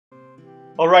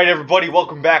Alright everybody,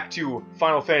 welcome back to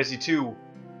Final Fantasy II.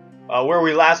 Where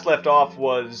we last left off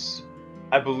was,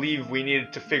 I believe we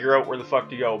needed to figure out where the fuck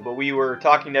to go, but we were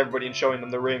talking to everybody and showing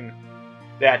them the ring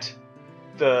that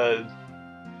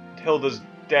Hilda's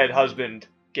dead husband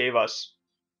gave us.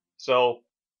 So,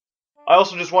 I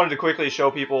also just wanted to quickly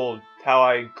show people how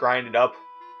I grinded up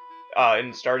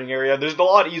in the starting area. There's a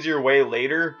lot easier way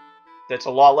later that's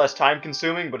a lot less time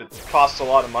consuming, but it costs a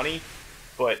lot of money.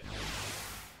 But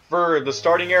for the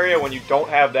starting area, when you don't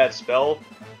have that spell,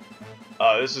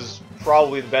 this is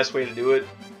probably the best way to do it.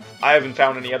 I haven't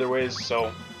found any other ways,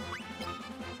 so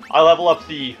I level up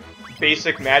the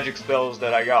basic magic spells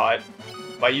that I got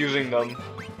by using them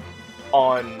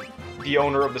on the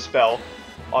owner of the spell,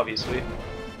 obviously.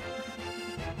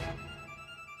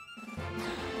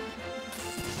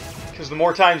 Because the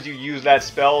more times you use that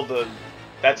spell,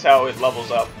 that's how it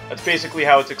levels up. That's basically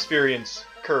how its experience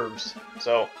curves,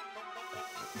 so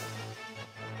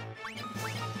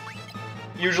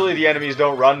usually the enemies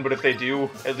don't run, but if they do,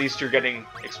 at least you're getting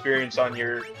experience on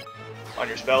your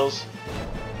spells.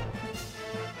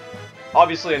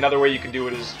 Obviously, another way you can do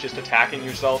it is just attacking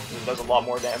yourself, because it does a lot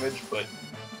more damage, but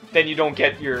then you don't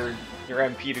get your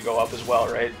MP to go up as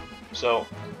well, right? So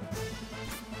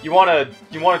you wanna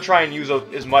try and use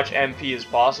as much MP as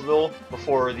possible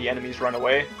before the enemies run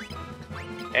away,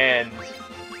 and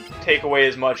take away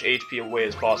as much HP away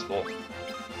as possible.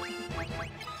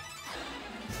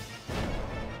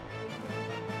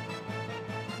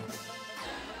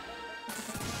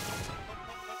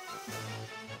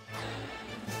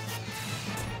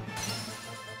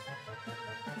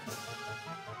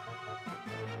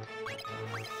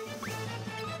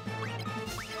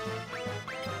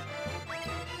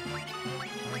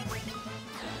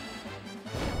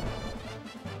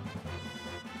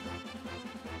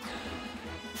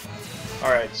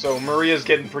 Alright, so Maria's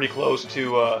getting pretty close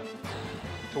to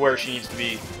where she needs to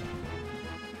be,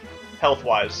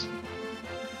 health-wise.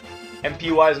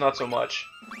 MP-wise, not so much.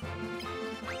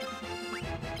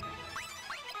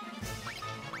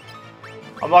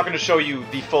 I'm not going to show you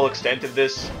the full extent of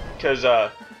this, because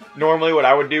normally what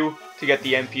I would do to get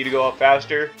the MP to go up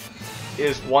faster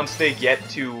is once they get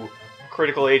to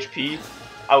critical HP,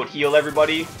 I would heal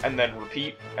everybody, and then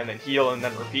repeat, and then heal, and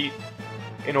then repeat,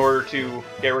 in order to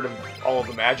get rid of all of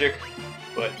the magic,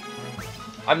 but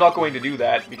I'm not going to do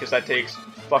that because that takes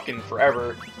fucking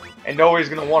forever, and nobody's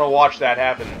gonna want to watch that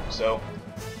happen, so.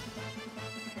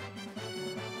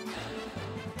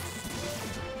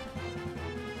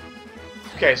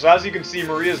 Okay, so as you can see,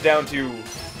 Maria's down to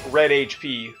red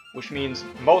HP, which means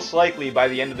most likely by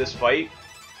the end of this fight,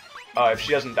 if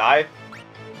she doesn't die,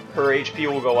 her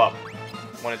HP will go up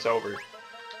when it's over.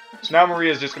 So now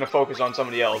Maria's just gonna focus on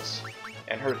somebody else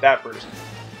and hurt that person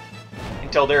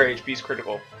until their HP is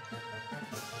critical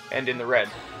and in the red.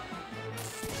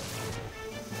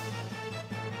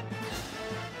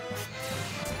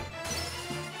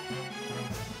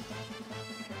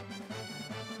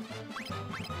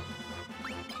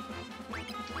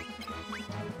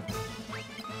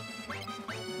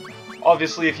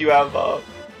 Obviously, if you have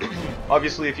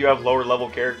lower level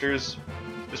characters,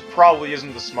 this probably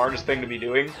isn't the smartest thing to be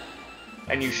doing,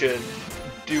 and you should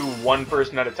do one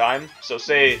person at a time. So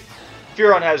say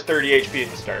Firon has 30 HP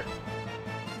at the start.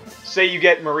 Say you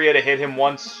get Maria to hit him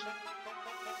once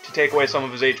to take away some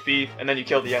of his HP, and then you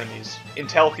kill the enemies.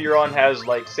 Until Firon has,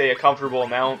 like, say a comfortable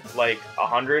amount, like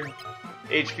 100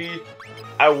 HP,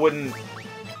 I wouldn't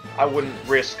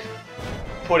risk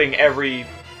putting every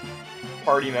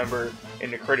party member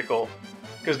into critical,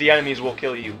 because the enemies will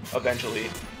kill you eventually.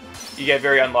 You get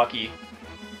very unlucky.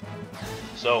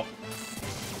 So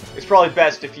it's probably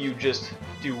best if you just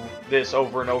do this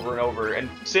over and over and over. And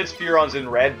since Firon's in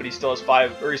red, but he still has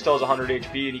 100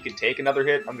 HP and he can take another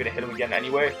hit, I'm gonna hit him again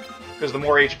anyway, because the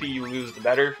more HP you lose, the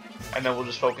better. And then we'll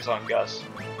just focus on Gus.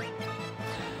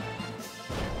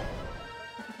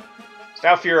 So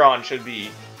now Firon should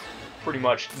be pretty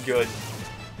much good.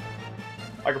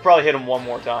 I could probably hit him one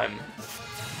more time.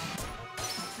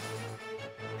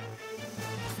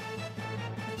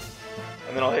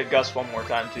 And then I'll hit Gus one more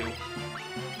time too.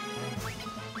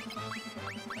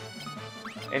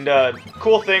 And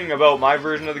cool thing about my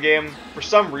version of the game, for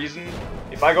some reason,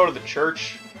 if I go to the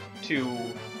church to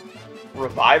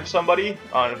revive somebody,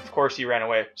 and of course he ran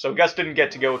away, so Gus didn't get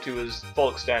to go to his full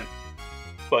extent.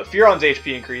 But Firon's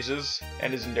HP increases,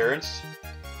 and his endurance,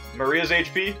 Maria's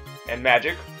HP, and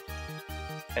magic,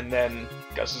 and then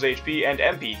Gus's HP and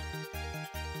MP.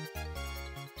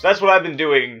 So that's what I've been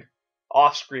doing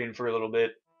off-screen for a little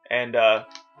bit, and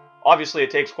obviously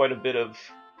it takes quite a bit of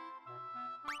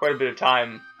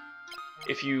time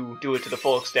if you do it to the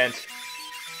full extent.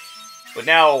 But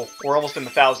now, we're almost in the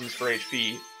thousands for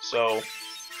HP, so...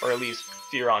 Or at least,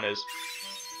 Theron is.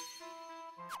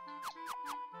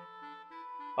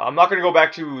 I'm not going to go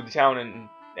back to the town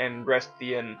and rest at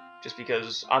the inn, just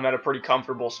because I'm at a pretty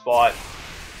comfortable spot.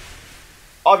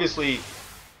 Obviously,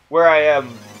 where I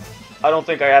am, I don't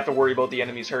think I have to worry about the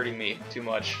enemies hurting me too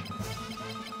much.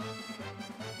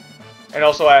 And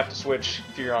also I have to switch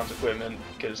Theron's equipment,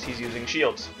 because he's using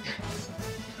shields.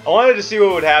 I wanted to see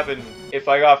what would happen if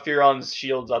I got Theron's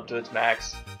shields up to its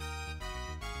max.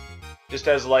 Just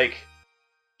as, like,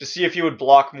 to see if he would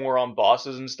block more on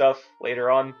bosses and stuff later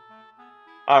on.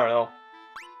 I don't know.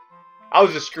 I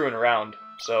was just screwing around,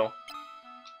 so...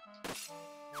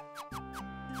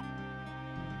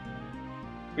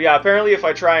 But yeah, apparently if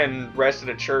I try and rest at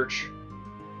a church,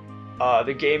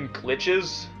 the game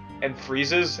glitches and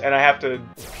freezes, and I have to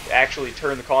actually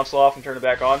turn the console off and turn it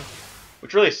back on,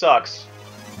 which really sucks.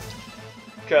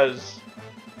 Because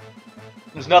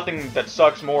there's nothing that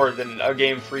sucks more than a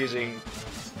game freezing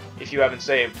if you haven't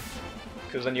saved,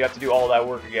 because then you have to do all that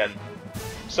work again.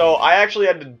 So I actually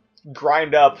had to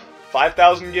grind up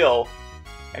 5,000 gil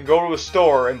and go to a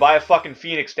store and buy a fucking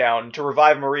Phoenix down to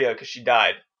revive Maria because she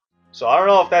died. So I don't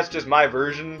know if that's just my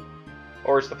version,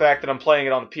 or it's the fact that I'm playing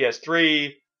it on the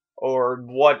PS3, or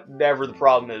whatever the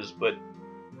problem is, but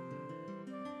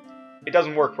it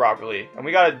doesn't work properly, and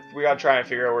we gotta try and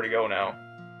figure out where to go now.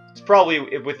 It's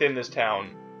probably within this town.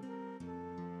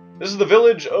 This is the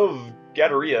village of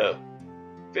Gadaria.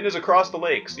 Finn is across the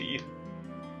lake, see?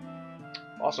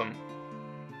 Awesome.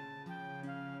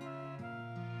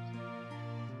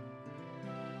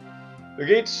 The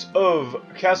gates of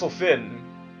Castle Finn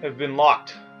have been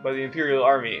locked by the Imperial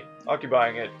Army,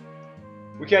 occupying it.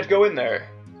 We can't go in there.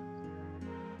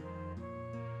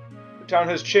 The town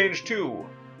has changed too.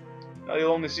 Now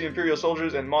you'll only see Imperial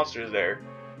soldiers and monsters there.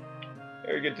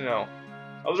 Very good to know.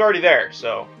 I was already there,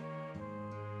 so...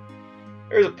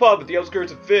 There's a pub at the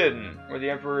outskirts of Finn, where the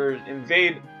Emperor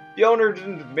invaded. The owner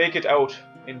didn't make it out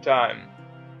in time.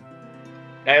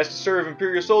 Now he has to serve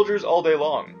Imperial soldiers all day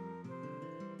long.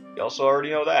 You also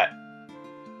already know that.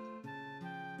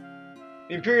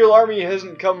 The Imperial Army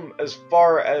hasn't come as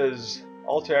far as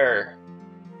Altair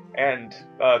and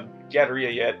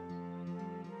Gadaria yet.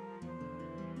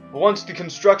 But once the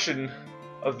construction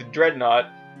of the Dreadnought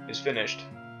is finished.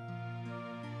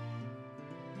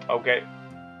 Okay.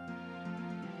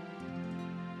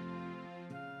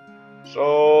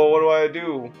 So, what do I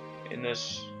do in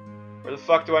this? Where the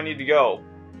fuck do I need to go?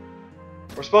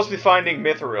 We're supposed to be finding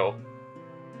Mithril.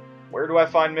 Where do I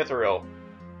find Mithril?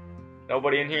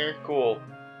 Nobody in here? Cool.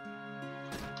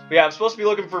 But yeah, I'm supposed to be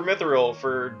looking for Mithril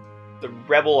for the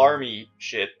Rebel Army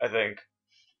shit, I think.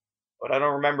 But I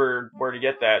don't remember where to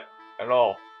get that at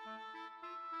all.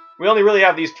 We only really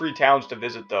have these 3 towns to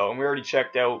visit, though, and we already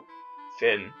checked out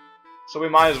Finn. So we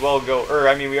might as well go,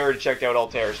 we already checked out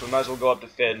Altair, so we might as well go up to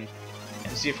Finn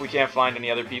and see if we can't find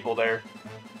any other people there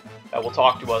that will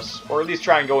talk to us, or at least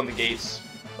try and go in the gates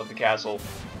of the castle.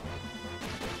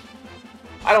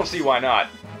 I don't see why not.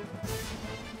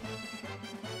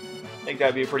 I think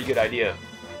that'd be a pretty good idea.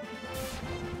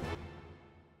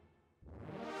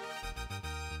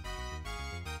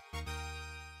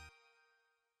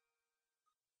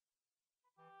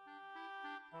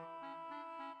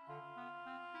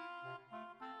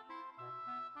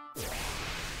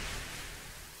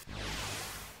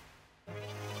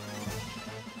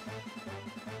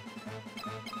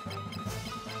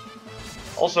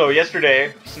 Also,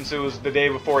 yesterday, since it was the day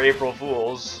before April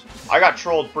Fool's, I got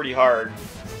trolled pretty hard.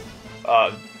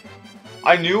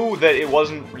 I knew that it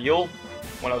wasn't real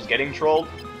when I was getting trolled,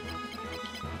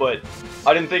 but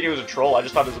I didn't think it was a troll. I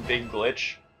just thought it was a big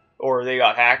glitch, or they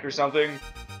got hacked or something.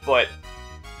 But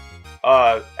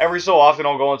every so often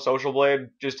I'll go on Social Blade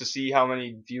just to see how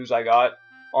many views I got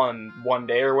on one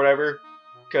day or whatever,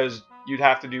 because you'd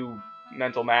have to do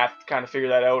mental math to kind of figure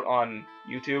that out on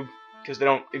YouTube, because they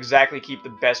don't exactly keep the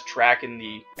best track in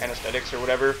the anesthetics or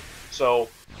whatever. So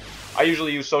I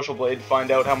usually use Social Blade to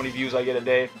find out how many views I get a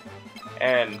day.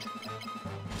 And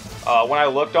when I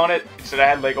looked on it, it said I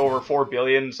had like over 4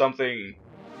 billion something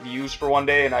views for one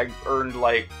day, and I earned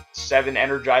like 7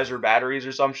 Energizer batteries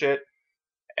or some shit.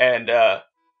 And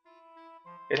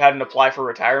it had an apply for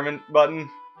retirement button.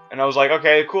 And I was like,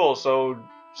 okay, cool, so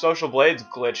Social Blade's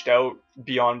glitched out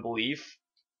beyond belief.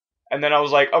 And then I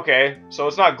was like, okay, so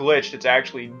it's not glitched, it's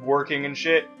actually working and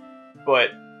shit. But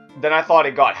then I thought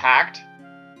it got hacked,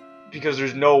 because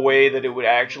there's no way that it would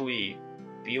actually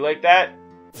be like that.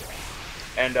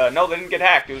 And no, they didn't get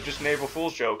hacked, it was just an April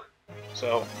Fool's joke.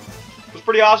 So, it was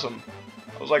pretty awesome.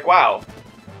 I was like, wow.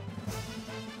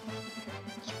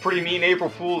 It's pretty mean April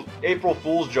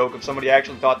Fool's joke if somebody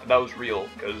actually thought that that was real,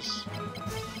 because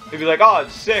they'd be like, oh,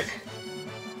 it's sick,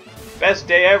 best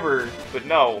day ever, but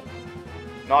no,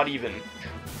 not even.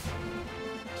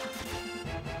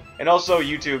 And also,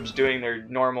 YouTube's doing their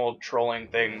normal trolling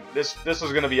thing. This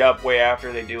is gonna be up way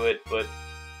after they do it, but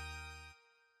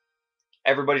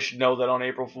everybody should know that on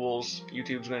April Fools,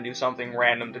 YouTube's gonna do something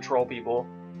random to troll people.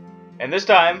 And this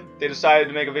time, they decided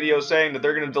to make a video saying that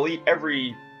they're gonna delete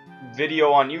every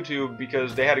video on YouTube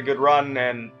because they had a good run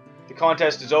and the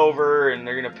contest is over and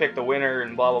they're gonna pick the winner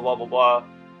and blah blah blah blah blah.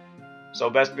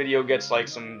 So best video gets like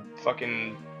some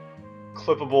fucking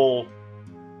clippable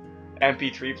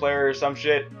MP3 player or some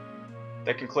shit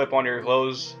that can clip onto your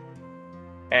clothes.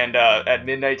 And at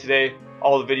midnight today,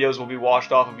 all the videos will be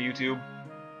washed off of YouTube.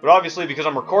 But obviously, because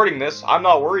I'm recording this, I'm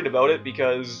not worried about it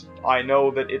because I know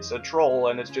that it's a troll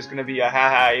and it's just gonna be a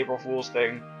haha April Fool's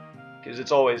thing. Because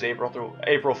it's always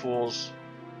April Fool's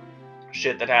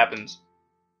shit that happens.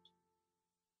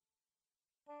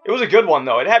 It was a good one,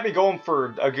 though. It had me going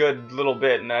for a good little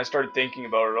bit, and I started thinking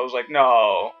about it. I was like,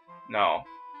 no.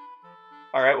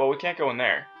 Alright, well, we can't go in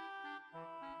there.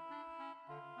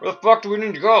 Where the fuck do we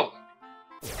need to go?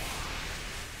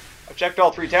 I've checked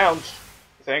all 3 towns,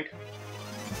 I think.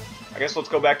 I guess let's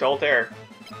go back to Altair.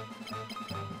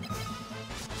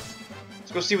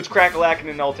 Let's go see what's crack-a-lackin'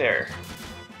 in Altair.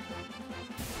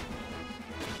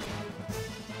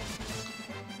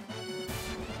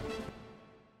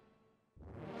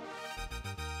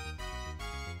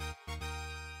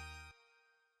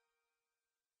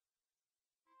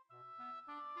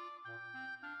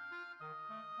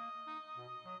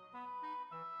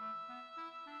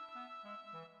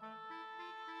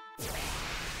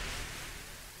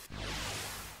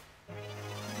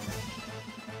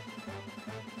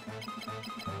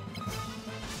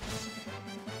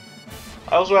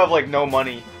 I also have like no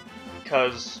money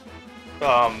because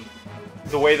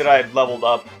the way that I had leveled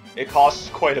up, it costs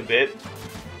quite a bit.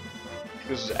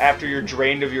 Because after you're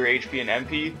drained of your HP and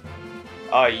MP,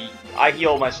 I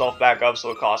heal myself back up,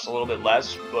 so it costs a little bit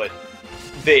less. But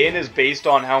the inn is based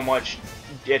on how much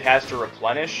it has to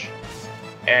replenish,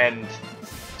 and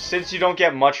since you don't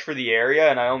get much for the area,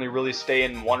 and I only really stay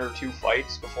in 1 or 2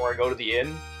 fights before I go to the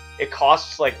inn, it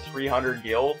costs like 300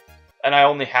 gil, and I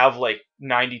only have like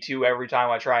 92 every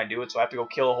time I try and do it, so I have to go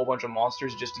kill a whole bunch of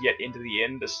monsters just to get into the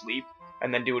inn to sleep,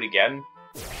 and then do it again.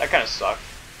 That kind of sucked.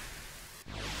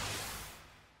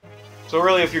 So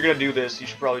really, if you're going to do this, you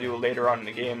should probably do it later on in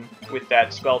the game with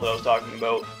that spell that I was talking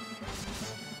about,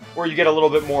 where you get a little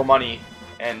bit more money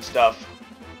and stuff,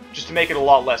 just to make it a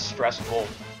lot less stressful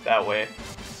that way.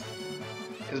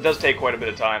 Because it does take quite a bit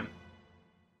of time.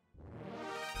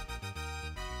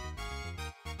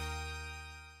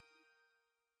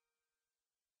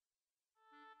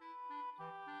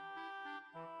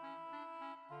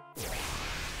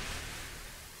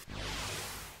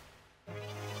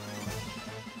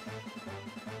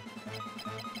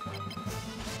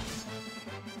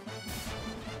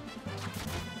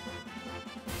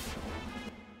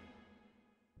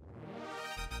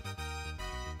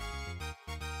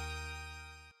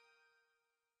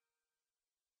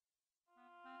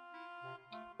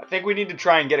 I think we need to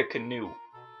try and get a canoe.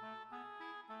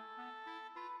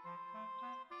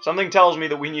 Something tells me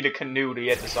that we need a canoe to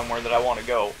get to somewhere that I want to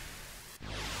go.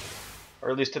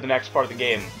 Or at least to the next part of the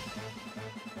game.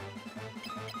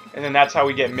 And then that's how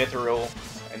we get Mithril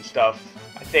and stuff,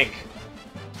 I think.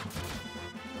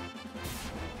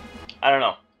 I don't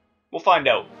know. We'll find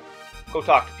out. Go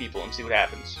talk to people and see what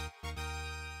happens.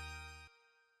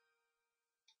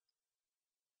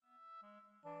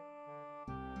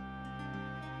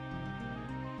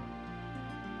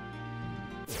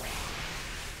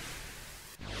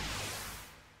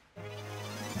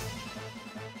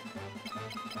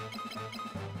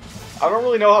 I don't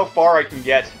really know how far I can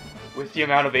get with the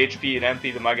amount of HP and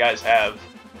MP that my guys have.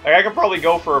 Like, I could probably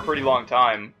go for a pretty long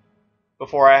time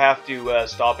before I have to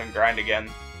stop and grind again.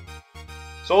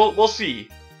 So we'll see.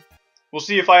 We'll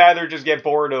see if I either just get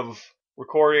bored of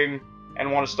recording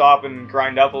and want to stop and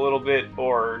grind up a little bit,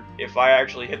 or if I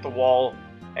actually hit the wall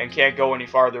and can't go any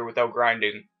farther without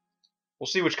grinding. We'll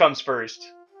see which comes first.